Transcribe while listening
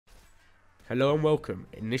Hello and welcome.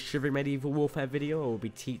 In this Chivalry Medieval Warfare video I will be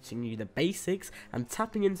teaching you the basics and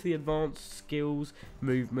tapping into the advanced skills,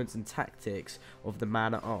 movements and tactics of the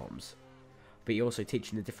man-at-arms. But you're also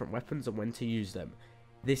teaching the different weapons and when to use them.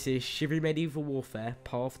 This is Chivalry Medieval Warfare,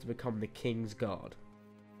 Path to Become the King's Guard.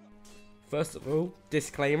 First of all,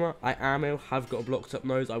 disclaimer, I am ill, have got a blocked up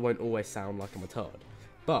nose, I won't always sound like I'm a tard.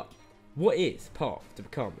 But, what is Path to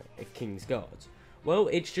Become a King's Guard? Well,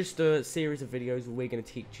 it's just a series of videos where we're going to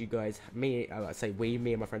teach you guys, me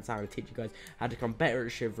and my friend Sam, are going to teach you guys how to become better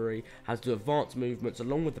at chivalry, how to do advanced movements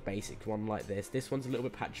along with the basic one like this. This one's a little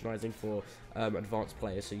bit patronising for advanced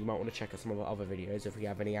players, so you might want to check out some of our other videos if we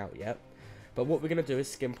have any out yet. But what we're going to do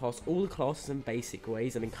is skim past all the classes in basic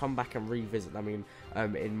ways and then come back and revisit them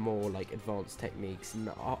in more like advanced techniques. And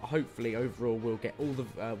hopefully overall we'll get all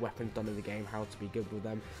the weapons done in the game, how to be good with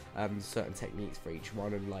them, certain techniques for each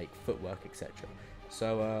one and like footwork, etc.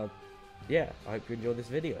 So yeah, I hope you enjoy this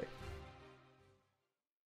video.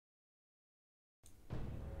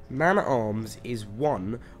 Man-at-Arms is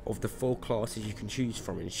one of the 4 classes you can choose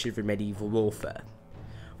from in Chivalry Medieval Warfare.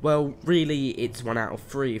 Well, really, it's 1 out of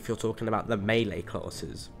 3 if you're talking about the melee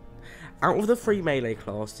classes. Out of the 3 melee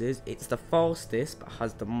classes, it's the fastest,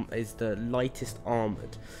 but is the lightest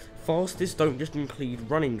armoured. Fastest don't just include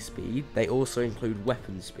running speed, they also include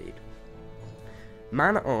weapon speed.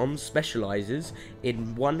 Man-at-Arms specialises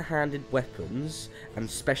in one-handed weapons and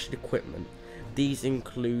special equipment. These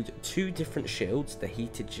include 2 different shields, the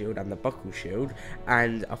heated shield and the buckle shield,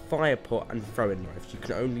 and a fire pot and throwing knives. You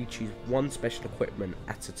can only choose 1 special equipment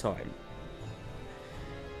at a time.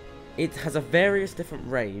 It has a various different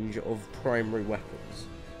range of primary weapons.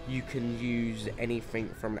 You can use anything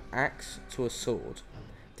from an axe to a sword.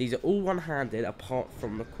 These are all one-handed apart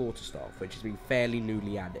from the quarterstaff, which has been fairly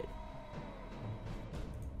newly added.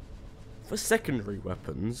 For secondary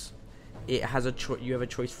weapons, it has you have a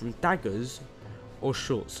choice from daggers or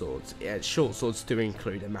short swords. Short swords do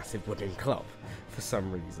include a massive wooden club for some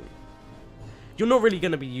reason. You're not really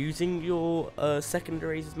going to be using your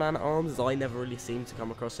secondaries as man-at-arms, as I never really seem to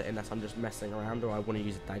come across it unless I'm just messing around or I want to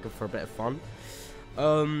use a dagger for a bit of fun.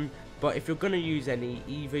 But if you're going to use any,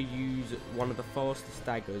 either use one of the fastest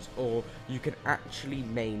daggers or you can actually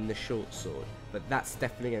main the short sword, but that's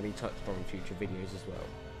definitely going to be touched on in future videos as well.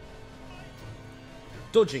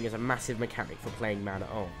 Dodging is a massive mechanic for playing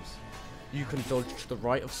man-at-arms. You can dodge to the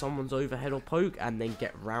right of someone's overhead or poke and then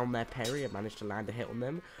get round their parry and manage to land a hit on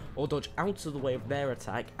them, or dodge out of the way of their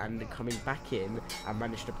attack and coming back in and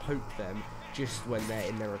manage to poke them just when they're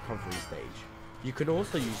in their recovery stage. You can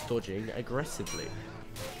also use dodging aggressively.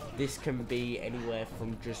 This can be anywhere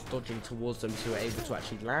from just dodging towards them so you're able to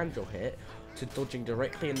actually land your hit, to dodging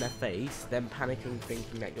directly in their face, then panicking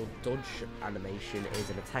thinking that your dodge animation is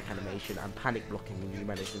an attack animation and panic blocking when you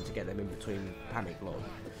manage to get them in between panic block.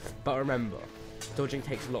 But remember, dodging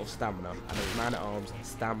takes a lot of stamina, and as man-at-arms,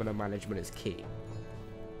 stamina management is key.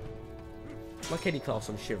 Like any class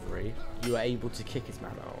on Chivalry, you are able to kick as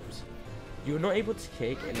man-at-arms. You are not able to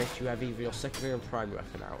kick unless you have either your secondary or primary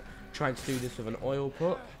weapon out. Trying to do this with an oil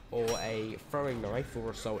pot, or a throwing knife will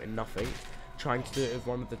result in nothing. Trying to do it with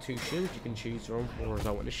one of the 2 shields you can choose from will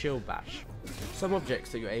result in a shield bash. Some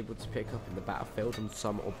objects that you're able to pick up in the battlefield on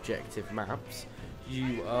some objective maps,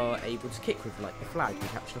 you are able to kick with, like the flag, you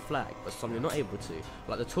capture the flag, but some you're not able to,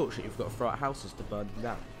 like the torch that you've got to throw at houses to burn them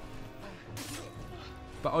down.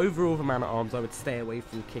 But overall for man-at-arms, I would stay away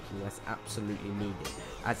from kicking unless absolutely needed,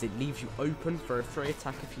 as it leaves you open for a free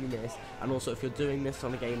attack if you miss, and also if you're doing this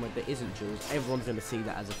on a game where there isn't duels, everyone's going to see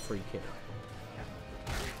that as a free kill.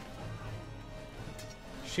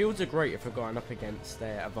 Shields are great if you're going up against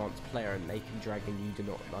their advanced player and they can drag and you do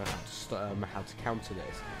not know how to counter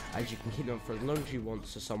this, as you can keep them for as long as you want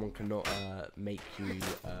so someone cannot make you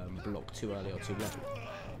block too early or too late.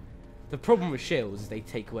 The problem with shields is they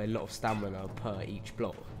take away a lot of stamina per each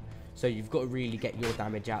block, so you've got to really get your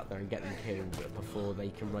damage out there and get them killed before they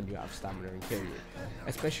can run you out of stamina and kill you.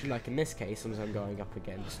 Especially like in this case, since I'm going up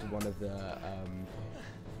against one of the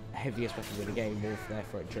heaviest weapons in the game,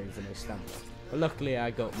 therefore it drains the most stamina. But luckily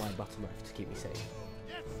I got my butter knife to keep me safe.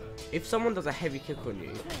 If someone does a heavy kick on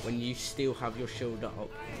you when you still have your shield up,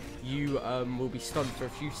 you will be stunned for a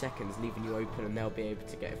few seconds, leaving you open, and they'll be able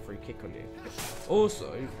to get a free kick on you.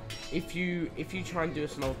 Also, if you try and do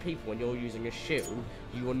this on other people when you're using a shield,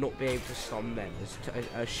 you will not be able to stun them.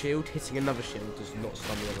 A shield hitting another shield does not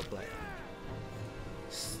stun the other player.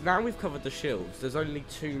 Now we've covered the shields, there's only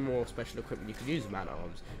 2 more special equipment you can use with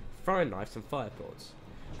man-at-arms: throwing knives and fire pods.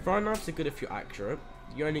 Throwing knives are good if you're accurate.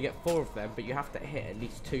 You only get 4 of them, but you have to hit at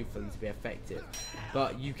least 2 for them to be effective.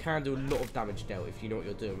 But you can do a lot of damage dealt if you know what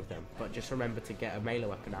you're doing with them. But just remember to get a melee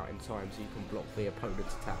weapon out in time so you can block the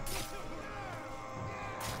opponent's attack.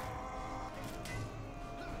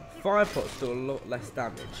 Fire pots do a lot less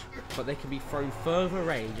damage, but they can be thrown further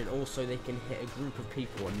range, and also they can hit a group of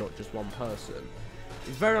people and not just one person.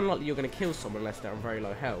 It's very unlikely you're going to kill someone unless they're on very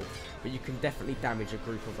low health, but you can definitely damage a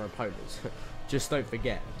group of their opponents. Just don't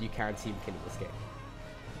forget, you can team kill in this game.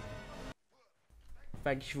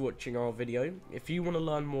 Thank you for watching our video. If you want to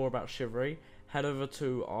learn more about Chivalry, head over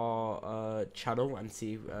to our channel and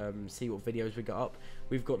see what videos we got up.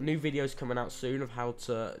 We've got new videos coming out soon of how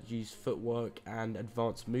to use footwork and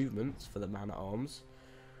advanced movements for the man-at-arms.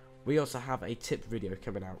 We also have a tip video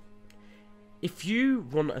coming out. If you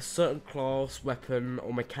want a certain class, weapon,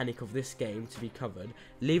 or mechanic of this game to be covered,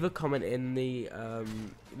 leave a comment in the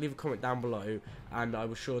down below, and I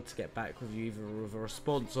will sure to get back with you either with a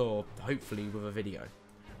response or hopefully with a video.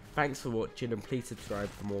 Thanks for watching, and please subscribe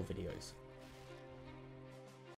for more videos.